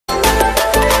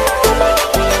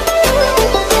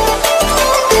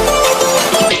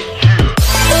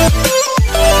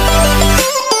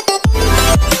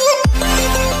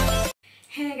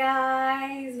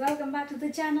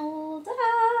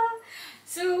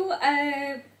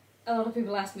a lot of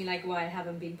people ask me like why I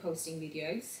haven't been posting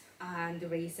videos, and the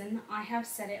reason I have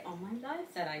said it on my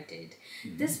live that I did.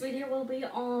 This video will be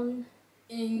on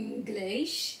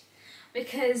English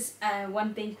because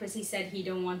one thing Chrissy said, he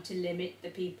don't want to limit the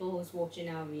people who's watching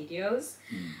our videos.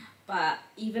 But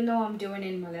even though I'm doing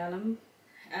in Malayalam,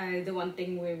 the one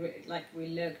thing we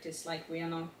looked is like we are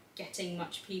not getting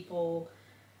much people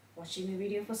watching the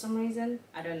video for some reason.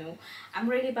 I don't know. I'm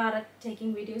really bad at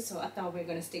taking videos, so I thought we are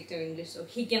gonna stick to English so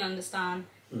he can understand.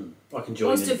 I can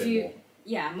join in a bit more.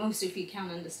 Yeah, most of you can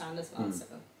understand as well. So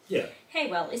yeah. Hey,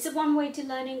 well, it's a one way to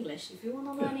learn English. If you want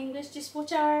to learn English, just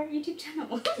watch our YouTube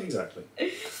channel. Exactly.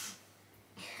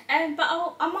 But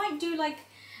I might do like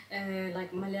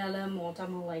Malayalam or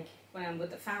Tamil, like when I'm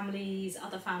with the families,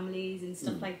 other families and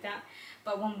stuff like that.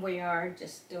 But when we are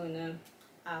just doing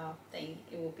a thing,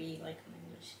 it will be like in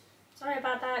English. Sorry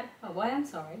about that. Oh, why I'm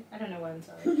sorry. I don't know why I'm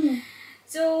sorry.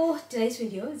 So today's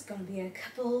video is gonna be a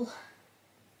couple.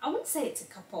 I wouldn't say it's a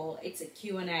couple. It's a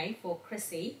Q&A for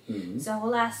Chrissy. So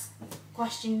I'll ask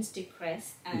questions to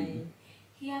Chris, and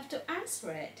he have to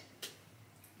answer it.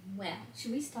 Well,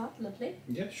 should we start, lovely?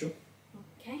 Yeah, sure.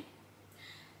 Okay.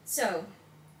 So,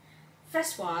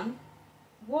 first one,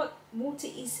 what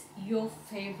is your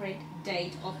favorite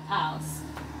date of ours?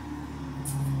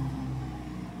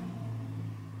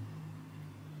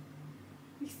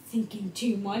 You're thinking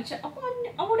too much.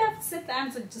 I would have said the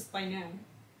answer just by now.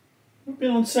 We've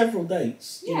been on several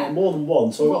dates, Yeah. more than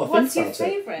one, so I've got to think about it. What's your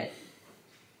favourite?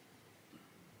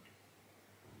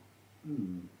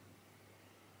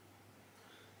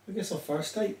 I guess our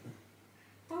first date.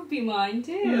 That would be mine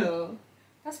too. Yeah.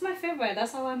 That's my favourite.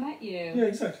 That's how I met you. Yeah,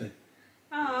 exactly.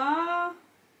 Aww.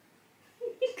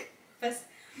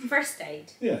 First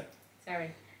date. Yeah.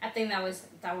 Sorry. I think that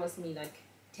was me like,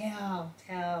 tell.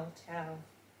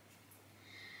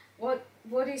 What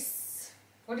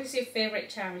is your favourite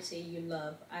charity you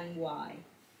love and why?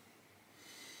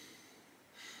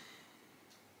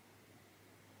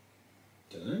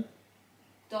 Don't know.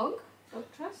 Dog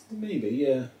trust? Maybe,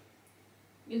 yeah.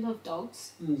 You love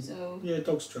dogs, so... Yeah,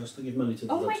 Dogs Trust. I give money to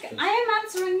the Oh Dogs my god, Trust. I am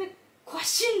answering the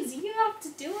questions. You have to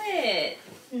do it.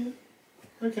 Yeah.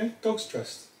 Okay, Dogs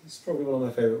Trust. It's probably one of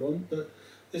my favourite ones, but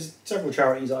there's several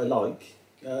charities that I like.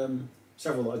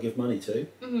 Several that I give money to.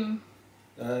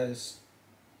 It's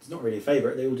not really a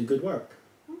favourite. They all do good work.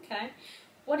 Okay.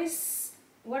 What is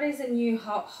a new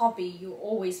hobby you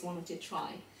always wanted to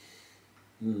try?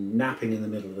 Napping in the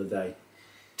middle of the day.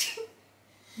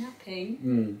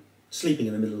 Napping? Sleeping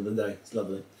in the middle of the day. It's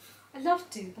lovely. I love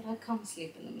to, but I can't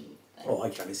sleep in the middle of the day. Oh, I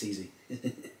can. It's easy.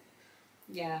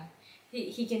 Yeah.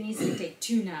 He can easily take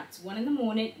 2 naps. One in the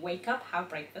morning, wake up, have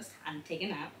breakfast, and take a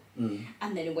nap.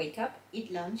 And then wake up,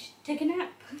 eat lunch, take a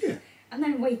nap. Yeah. And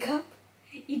then wake up,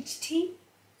 eat tea,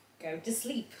 go to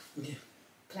sleep. Yeah.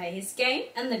 Play his game,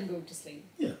 and then go to sleep.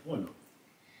 Yeah, why not?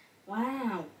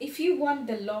 Wow. If you won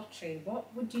the lottery,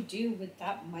 what would you do with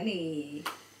that money?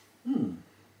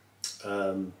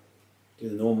 Do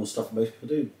the normal stuff most people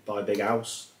do. Buy a big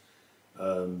house.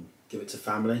 Give it to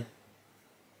family.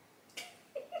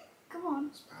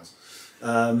 Come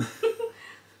on.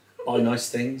 Buy nice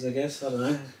things, I guess. I don't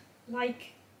know.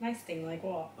 Like, nice thing, like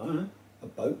what? I don't know. A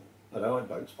boat. I don't like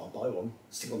boats, but I'll buy one.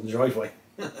 Stick it on the driveway.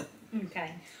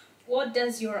 Okay. What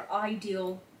does your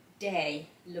ideal day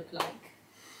look like?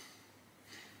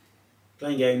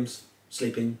 Playing games.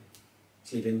 Sleeping.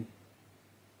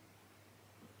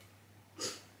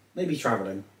 Maybe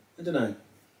travelling. I don't know.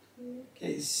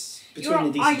 Okay. It's between your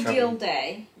the decent ideal travelling.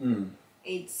 day,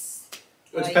 it's...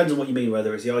 Well, it depends on what you mean,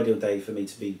 whether it's the ideal day for me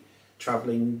to be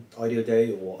travelling ideal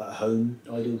day or at home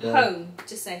ideal day. Home.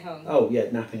 Just say home. Oh,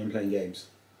 yeah, napping and playing games.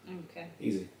 Okay.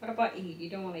 Easy. What about eat? You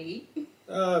don't want to eat?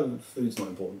 Food's not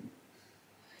important.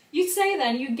 You say that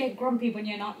and you get grumpy when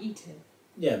you're not eating.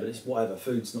 Yeah, but it's whatever.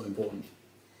 Food's not important.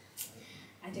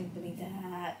 I don't believe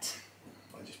that.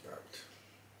 I just burped.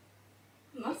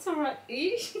 That's alright.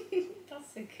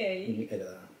 That's okay. You can edit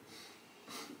that out.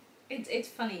 It's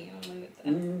funny only with that.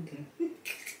 Okay.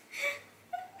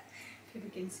 People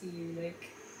can see you like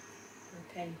a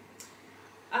pen.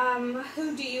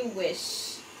 Who do you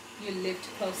wish you lived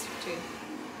closer to?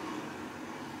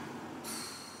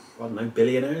 I don't know,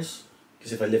 billionaires.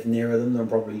 Because if I live nearer them, then I'm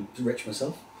probably rich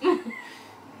myself.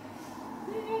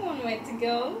 One way to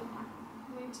go.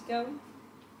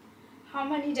 How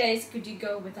many days could you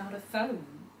go without a phone?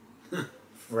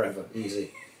 Forever,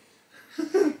 easy.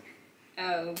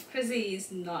 Oh, Chrissy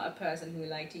is not a person who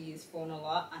like to use phone a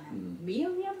lot, and me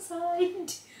on the other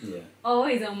side. Yeah.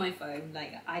 Always on my phone.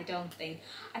 Like, I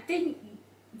think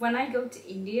when I go to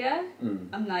India,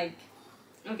 I'm like,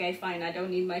 okay, fine, I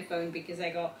don't need my phone because I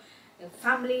got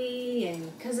family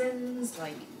and cousins,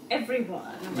 like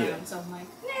everyone around. Yeah. So I'm like,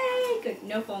 nah, good,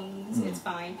 no phones, it's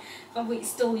fine. But we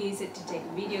still use it to take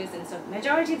videos and stuff.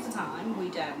 Majority of the time we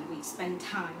don't. We spend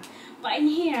time. But in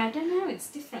here, I don't know. It's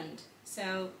different.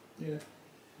 So Yeah.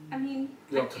 I mean,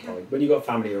 You're occupied. When you've got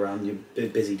family around, you're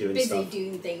busy doing stuff. busy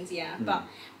doing things, yeah. But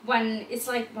when it's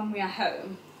like when we are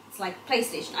home, it's like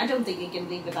PlayStation. I don't think you can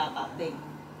live without that thing.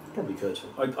 Probably could.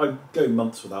 I go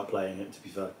months without playing it, to be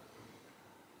fair.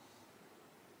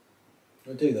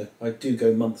 I do though. I do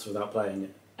go months without playing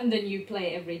it. And then you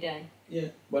play every day. Yeah.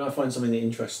 When I find something that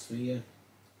interests me, yeah.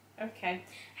 Okay.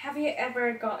 Have you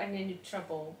ever gotten into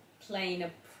trouble playing a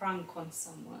prank on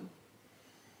someone?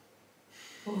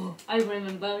 Oh, I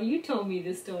remember you told me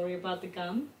the story about the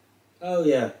gun. Oh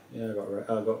yeah, yeah.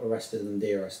 I got arrested and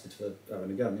de-arrested for having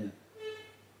a gun. Yeah.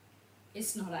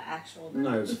 It's not an actual gun.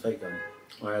 No, it was a fake gun.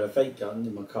 I had a fake gun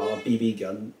in my car, a BB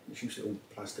gun, that shoots little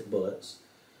plastic bullets.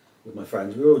 With my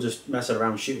friends, we were all just messing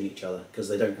around shooting each other because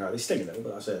they don't hurt. They sting a little,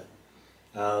 but that's it.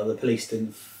 The police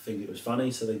didn't think it was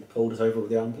funny, so they pulled us over with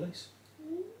the armed police.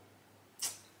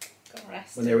 Got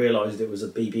arrested. When they realised it was a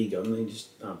BB gun, they just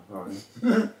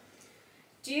alright.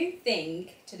 Do you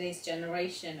think today's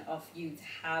generation of youth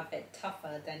have it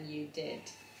tougher than you did?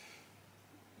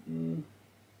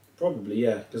 Probably,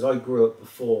 yeah, because I grew up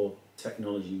before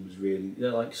technology was really,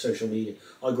 like social media.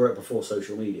 I grew up before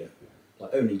social media,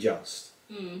 like only just.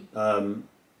 And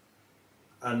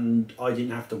I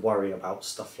didn't have to worry about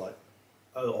stuff like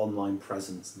online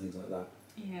presence and things like that.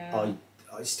 Yeah.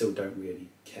 I still don't really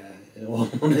care, in all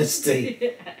honesty.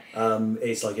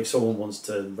 It's like if someone wants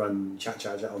to run chat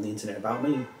on the internet about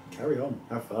me, carry on,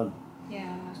 have fun.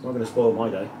 Yeah. It's not going to spoil my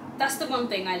day. That's the one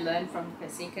thing I learned from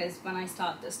Chrissy, because when I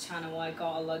started this channel I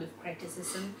got a lot of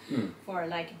criticism for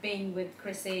like being with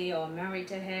Chrissy or married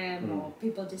to him, or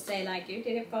people just say like, you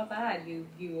did it for that, you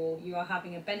are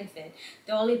having a benefit.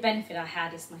 The only benefit I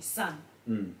had is my son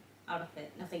out of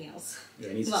it, nothing else. Yeah,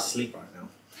 he needs to sleep right now.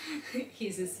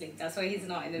 He's asleep, that's why he's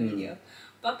not in the video.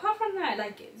 But apart from that,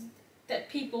 like, that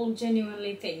people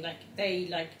genuinely think, like, they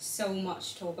like so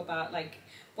much talk about like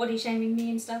body shaming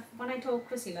me and stuff. When I told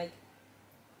Chrissy, like,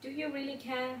 do you really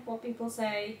care what people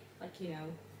say? Like, you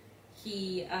know,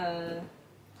 he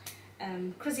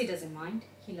Chrissy doesn't mind.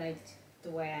 He liked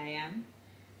the way I am,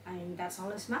 and that's all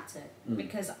that's mattered,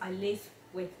 because I live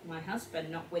with my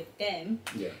husband, not with them.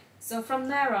 Yeah. So from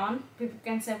there on, people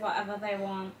can say whatever they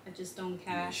want. I just don't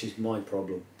care. Yeah, she's my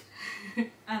problem.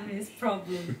 I'm his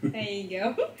problem. There you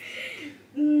go.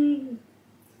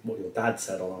 What your dad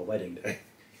said on our wedding day.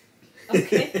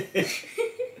 Okay.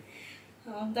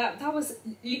 That was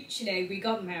literally, we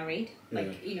got married,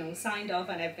 like, you know, signed off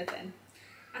and everything.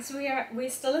 And so we're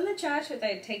still in the church where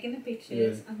they'd taken the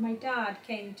pictures, and my dad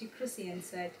came to Chrissy and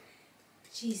said,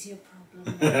 "She's your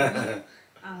problem now."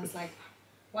 I was like,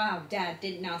 wow, Dad,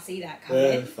 did not see that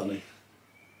coming. Funny.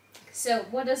 So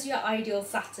what does your ideal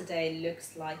Saturday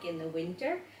looks like in the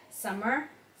winter, summer,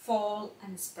 fall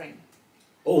and spring?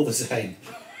 All the same.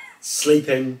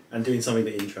 Sleeping and doing something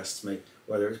that interests me.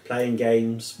 Whether it's playing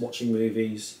games, watching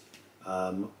movies,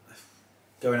 going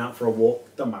out for a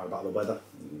walk. Doesn't matter about the weather.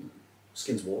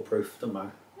 Skin's waterproof, doesn't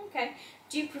matter. Okay.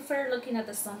 Do you prefer looking at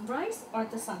the sunrise or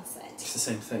the sunset? It's the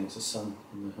same thing, it's the sun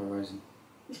on the horizon.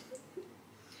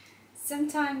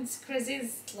 Sometimes Chris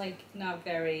is like not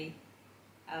very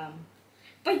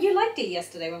but you liked it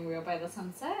yesterday when we were by the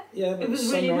sunset. Yeah, but it was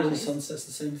sunrise really nice. and sunset's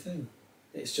the same thing.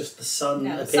 It's just the sun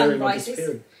No, appearing or sunrises.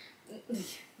 disappearing.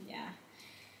 Yeah.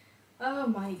 Oh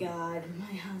my god,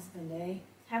 my husband, eh?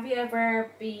 Have you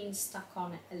ever been stuck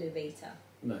on an elevator?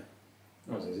 No.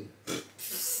 That was easy.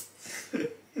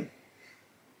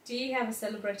 Do you have a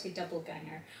celebrity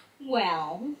doppelganger?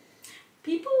 Well,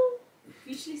 people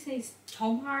usually say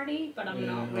Tom Hardy, but I'm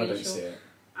not really I don't sure. see it.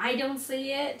 I don't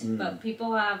see it, but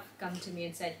people have come to me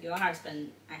and said, your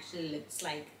husband actually looks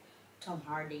like Tom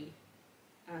Hardy.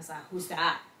 And I was like, who's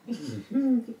that? I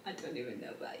don't even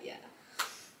know, but yeah.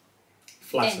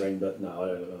 Flattering, but no, I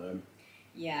don't know him.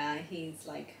 Yeah, he's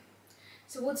like...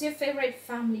 So what's your favourite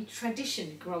family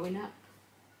tradition growing up?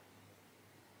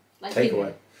 Like,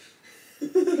 Takeaway.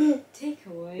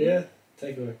 Takeaway? Yeah,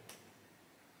 takeaway.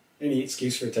 Any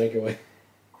excuse for a takeaway.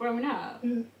 Growing up?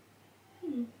 Yeah.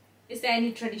 Is there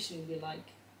any tradition you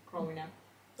like growing up?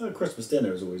 Oh, Christmas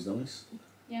dinner is always nice.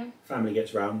 Yeah. Family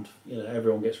gets round, you know,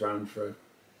 everyone gets round for a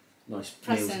nice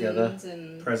meal together.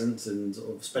 And... Presents and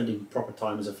sort of spending proper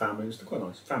time as a family. It's quite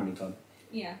nice. Family time.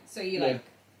 Yeah, so you like...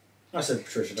 That's a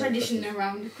tradition. Tradition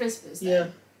around Christmas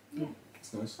Yeah. then? Yeah.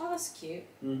 It's nice. Oh, that's cute.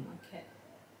 Okay.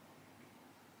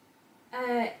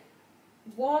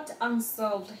 What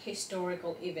unsolved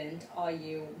historical event are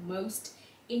you most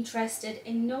interested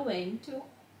in knowing to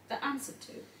the answer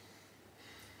to?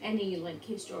 Any like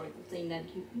historical thing that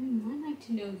you I'd like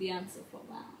to know the answer for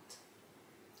that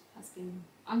has been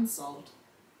unsolved.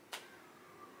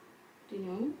 Do you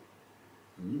know?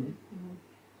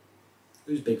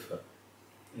 Who's Bigfoot?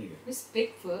 There you go. Who's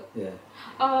Bigfoot? Yeah.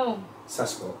 Oh.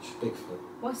 Sasquatch, Bigfoot.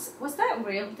 Was that a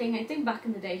real thing? I think back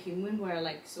in the day humans were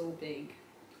like so big.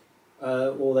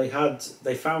 Well, they found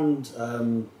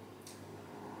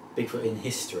Bigfoot in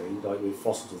history, like with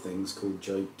fossils of things called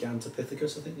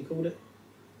Gigantopithecus, I think they called it.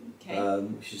 Okay.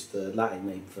 Which is the Latin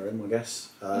name for him, I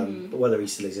guess. But whether he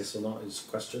still exists or not is a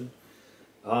question.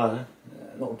 Not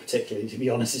particularly, to be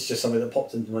honest. It's just something that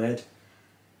popped into my head.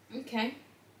 Okay.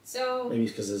 So maybe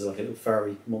it's because there's like a little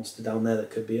furry monster down there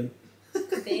that could be him.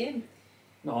 Could be him.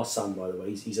 Not our son, by the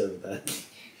way. He's over there.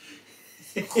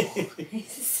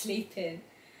 He's sleeping.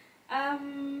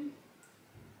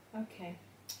 Okay.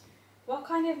 What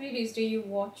kind of videos do you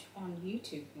watch on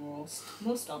YouTube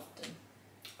most often?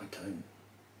 I don't.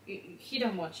 You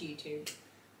don't watch YouTube?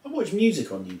 I watch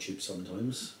music on YouTube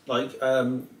sometimes. Like,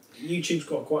 YouTube's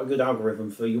got quite a good algorithm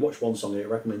for you watch one song and it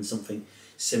recommends something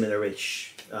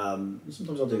similar-ish.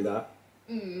 Sometimes I'll do that.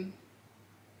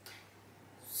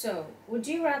 So, would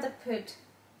you rather put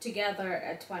together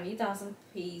a 20,000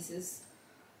 pieces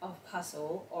of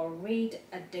puzzle or read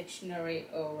a dictionary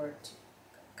over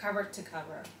cover to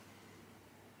cover?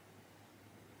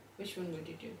 Which one would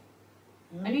you do?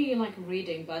 I know you like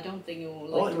reading, but I don't think you will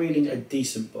like. I like reading a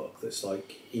decent book that's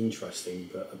like interesting,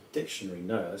 but a dictionary,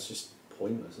 no, that's just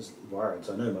pointless. It's words.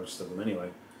 I know most of them anyway.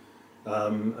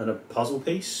 And a puzzle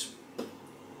piece.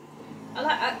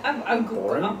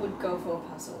 I would go for a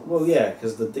puzzle. Well, yeah,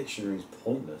 because the dictionary is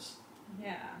pointless.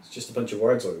 Yeah. It's just a bunch of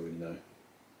words I already know.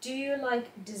 Do you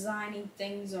like designing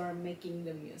things or making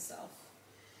them yourself?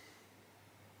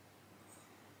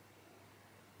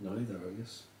 Neither, I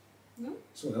guess. No?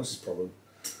 Someone else's problem.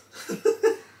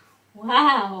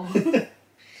 Wow.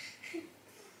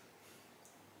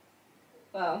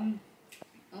 Well,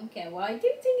 okay, well, I do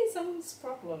think it's someone's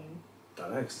problem.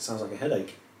 Don't know, because it sounds like a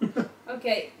headache.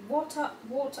 Okay, what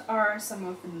are some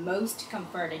of the most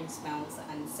comforting smells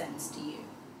and scents to you?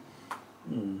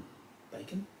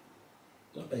 Bacon?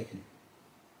 Not bacon.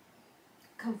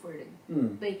 Comforting.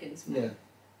 Bacon smell. Yeah.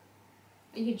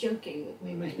 Are you joking with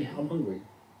me right now? I'm hungry.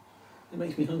 It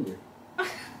makes me hungry.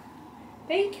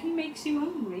 Bacon makes you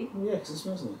hungry? Well, yeah, because it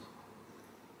smells nice.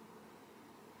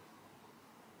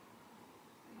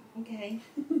 Okay.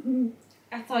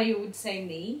 I thought you would say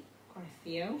me or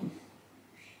Theo.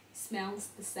 Smells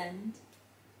the scent.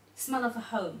 Smell of a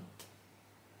home.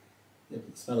 Yeah,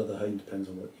 but the smell of the home depends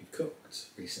on what you've cooked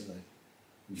recently.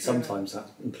 And sometimes that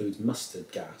includes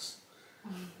mustard gas.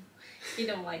 You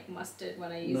don't like mustard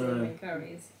when I use it in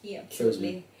curries. He Kills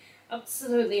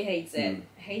absolutely hates it.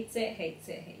 Hates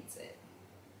it.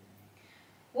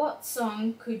 What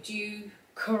song could you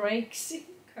karaoke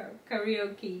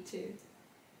to?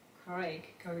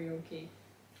 Karaoke.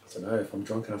 I don't know, if I'm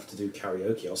drunk enough to do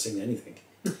karaoke, I'll sing anything.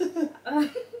 The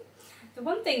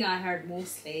one thing I heard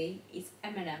mostly is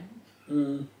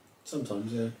Eminem.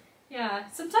 Sometimes, yeah. Yeah,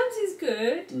 sometimes he's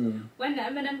good. When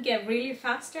Eminem get really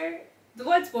faster, the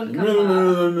words won't come out.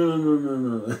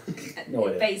 No. No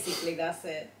idea. Basically, that's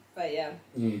it. But yeah.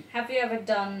 Have you ever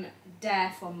done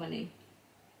dare for money?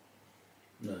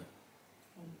 No.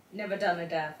 Never done a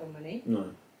dare for money?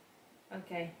 No.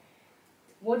 Okay.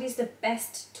 What is the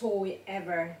best toy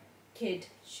ever kid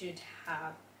should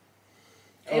have?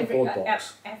 Cardboard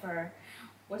box. Ever.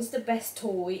 What is the best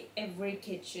toy every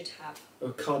kid should have?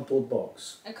 A cardboard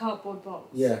box. A cardboard box.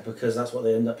 Yeah, because that's what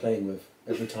they end up playing with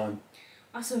every time.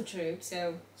 That's so true.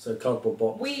 So cardboard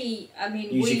box.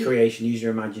 Use your creation, use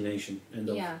your imagination.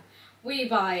 Yeah. We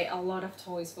buy a lot of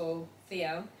toys for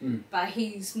Theo, but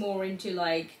he's more into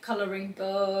like colouring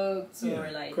books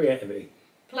or like creativity.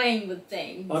 Playing with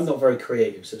things. I'm not very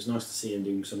creative, so it's nice to see him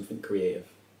doing something creative.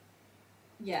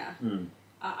 Yeah.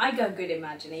 I got good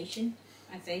imagination,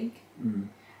 I think.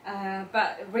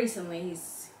 But recently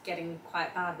he's getting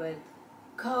quite bad with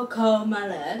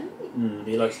Cocomelon.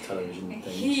 He likes television things.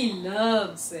 He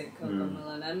loves it,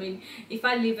 Cocomelon. I mean, if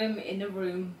I leave him in a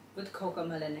room with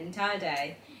Cocomelon the entire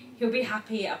day, he'll be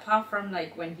happy apart from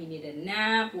like when he need a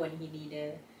nap, when he need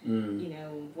a,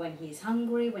 when he's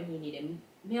hungry, when he need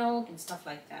a milk and stuff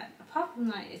like that. Apart from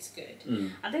that, it's good.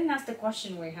 I think that's the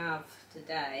question we have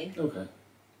today. Okay.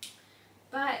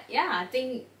 But yeah, I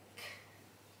think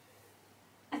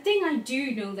I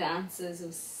do know the answers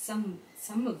of some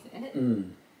of it.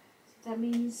 So that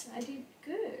means I did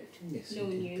good. Yes, you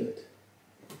did good.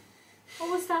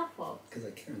 What was that for? Because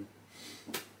I can.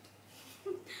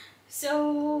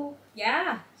 So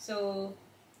yeah, so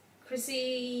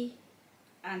Chrissy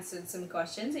answered some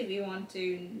questions. If you want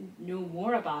to know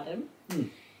more about him,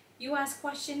 you ask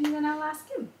questions and I'll ask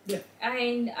him. Yeah.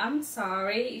 And I'm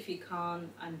sorry if you can't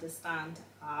understand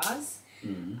us.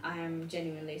 I'm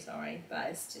genuinely sorry, but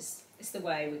it's the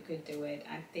way we could do it.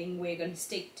 I think we're going to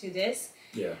stick to this.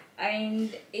 Yeah.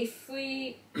 And if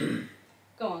we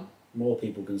go on. More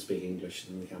people can speak English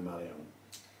than they can Malayalam.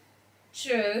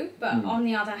 True, but on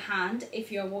the other hand,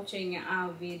 if you're watching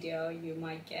our video, you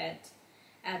might get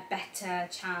a better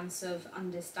chance of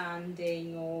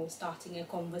understanding or starting a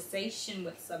conversation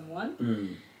with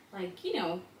someone. Like, you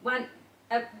know,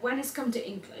 when it's come to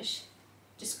English,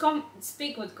 just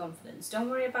speak with confidence. Don't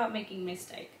worry about making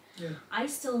mistake. Yeah. I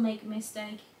still make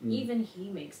mistake. Even he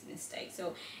makes mistake.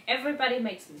 So everybody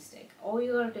makes mistake. All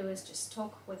you gotta do is just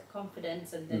talk with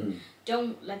confidence, and then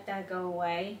don't let that go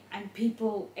away. And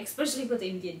people, especially with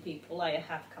Indian people, I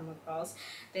have come across,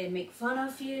 they make fun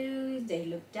of you. They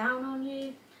look down on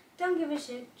you. Don't give a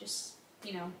shit. Just,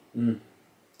 you know,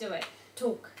 do it.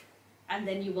 Talk, and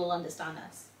then you will understand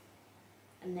us.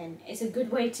 And then it's a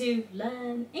good way to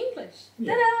learn English.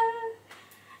 Yeah. Ta-da!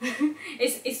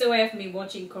 It's the way of me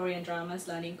watching Korean dramas,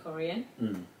 learning Korean.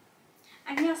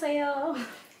 안녕하세요.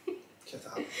 Shut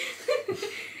up.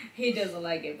 He doesn't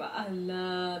like it, but I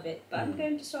love it. But I'm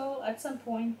going to show at some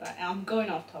point, but I'm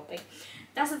going off topic.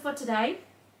 That's it for today.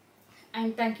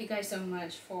 And thank you guys so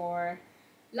much for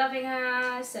loving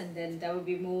us. And then there will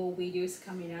be more videos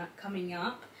coming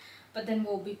up. But then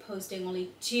we'll be posting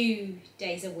only 2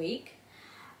 days a week.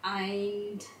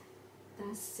 And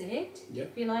that's it.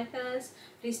 Yep. If you like us,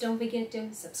 please don't forget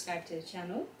to subscribe to the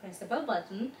channel, press the bell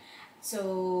button,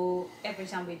 so every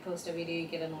time we post a video you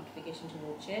get a notification to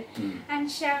watch it. And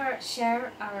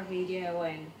share our video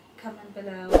and comment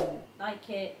below and like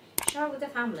it. Share it with the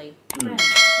family, friends,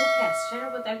 who cares? Share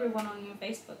it with everyone on your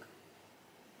Facebook.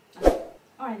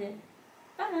 Alright then,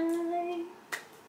 bye.